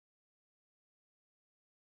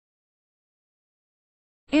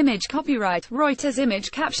Image copyright Reuters. Image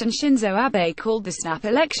caption Shinzo Abe called the snap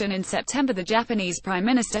election in September. The Japanese Prime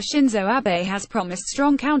Minister Shinzo Abe has promised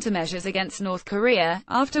strong countermeasures against North Korea,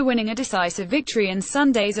 after winning a decisive victory in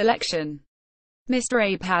Sunday's election. Mr.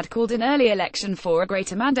 Abe had called an early election for a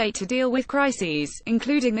greater mandate to deal with crises,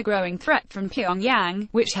 including the growing threat from Pyongyang,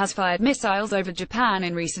 which has fired missiles over Japan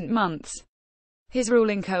in recent months. His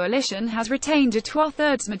ruling coalition has retained a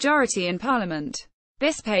 2/3 majority in parliament.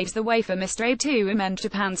 This paves the way for Mr. Abe to amend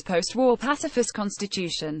Japan's post-war pacifist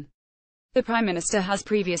constitution. The Prime Minister has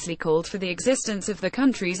previously called for the existence of the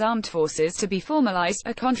country's armed forces to be formalized,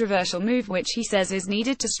 a controversial move which he says is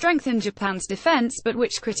needed to strengthen Japan's defense but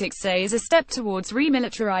which critics say is a step towards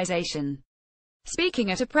remilitarization. Speaking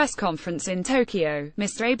at a press conference in Tokyo,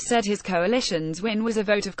 Mr. Abe said his coalition's win was a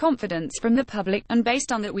vote of confidence from the public, and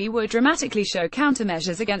based on that we would dramatically show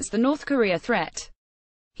countermeasures against the North Korea threat.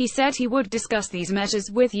 He said he would discuss these measures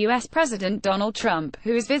with U.S. President Donald Trump,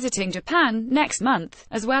 who is visiting Japan next month,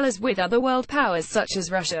 as well as with other world powers such as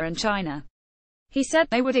Russia and China. He said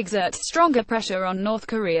they would exert stronger pressure on North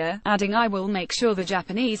Korea, adding, "I will make sure the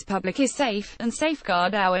Japanese public is safe, and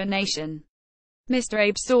safeguard our nation." Mr.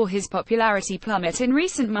 Abe saw his popularity plummet in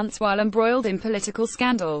recent months while embroiled in political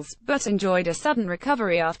scandals, but enjoyed a sudden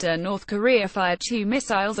recovery after North Korea fired 2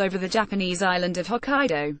 missiles over the Japanese island of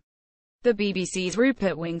Hokkaido. The BBC's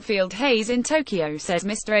Rupert Wingfield-Hayes in Tokyo says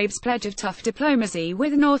Mr. Abe's pledge of tough diplomacy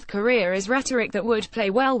with North Korea is rhetoric that would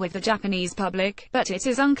play well with the Japanese public, but it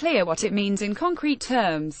is unclear what it means in concrete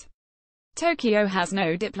terms. Tokyo has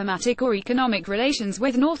no diplomatic or economic relations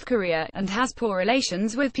with North Korea, and has poor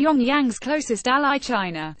relations with Pyongyang's closest ally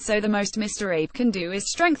China, so the most Mr. Abe can do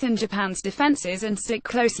is strengthen Japan's defenses and stick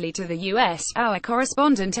closely to the US, our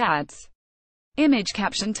correspondent adds. Image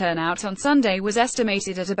caption Turnout on Sunday was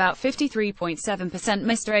estimated at about 53.7%.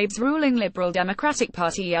 Mr. Abe's ruling Liberal Democratic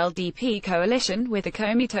Party (LDP) coalition with the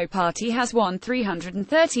Komeito Party has won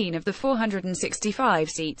 313 of the 465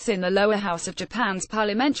 seats in the lower house of Japan's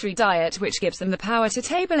parliamentary diet, which gives them the power to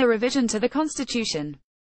table a revision to the constitution.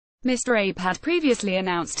 Mr. Abe had previously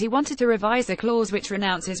announced he wanted to revise a clause which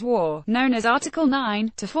renounces war, known as Article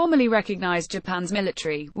 9, to formally recognize Japan's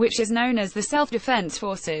military, which is known as the Self-Defense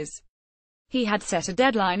Forces. He had set a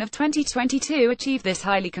deadline of 2020 to achieve this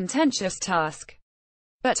highly contentious task.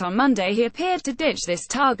 But on Monday he appeared to ditch this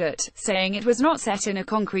target, saying it was not set in a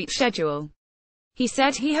concrete schedule. He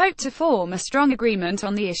said he hoped to form a strong agreement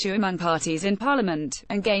on the issue among parties in Parliament,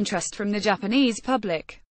 and gain trust from the Japanese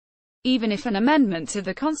public. Even if an amendment to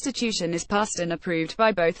the constitution is passed and approved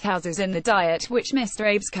by both houses in the Diet, which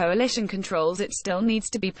Mr. Abe's coalition controls, it still needs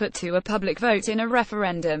to be put to a public vote in a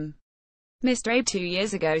referendum. Mr. Abe 2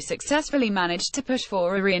 years ago successfully managed to push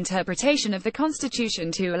for a reinterpretation of the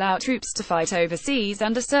Constitution to allow troops to fight overseas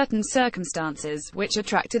under certain circumstances, which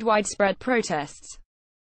attracted widespread protests.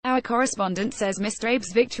 Our correspondent says Mr.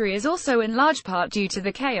 Abe's victory is also in large part due to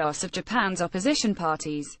the chaos of Japan's opposition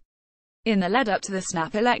parties. In the lead-up to the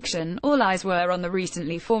snap election, all eyes were on the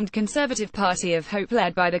recently formed Conservative Party of Hope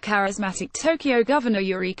led by the charismatic Tokyo Governor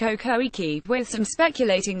Yuriko Koike, with some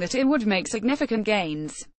speculating that it would make significant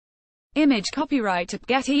gains. Image copyright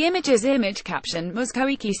Getty Images. Image caption Ms.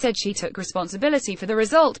 Koike said she took responsibility for the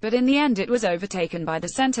result, but in the end it was overtaken by the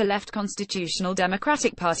center-left Constitutional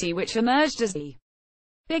Democratic Party, which emerged as the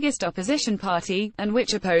biggest opposition party, and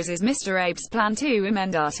which opposes Mr. Abe's plan to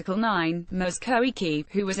amend Article 9. Ms. Koike,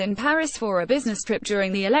 who was in Paris for a business trip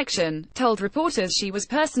during the election, told reporters she was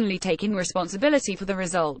personally taking responsibility for the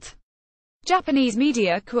result. Japanese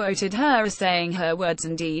media quoted her as saying her words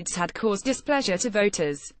and deeds had caused displeasure to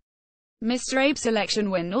voters. Mr. Abe's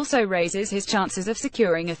election win also raises his chances of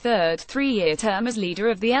securing a third three-year term as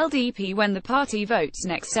leader of the LDP when the party votes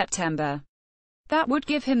next September. That would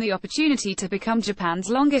give him the opportunity to become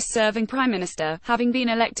Japan's longest-serving prime minister, having been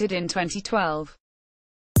elected in 2012.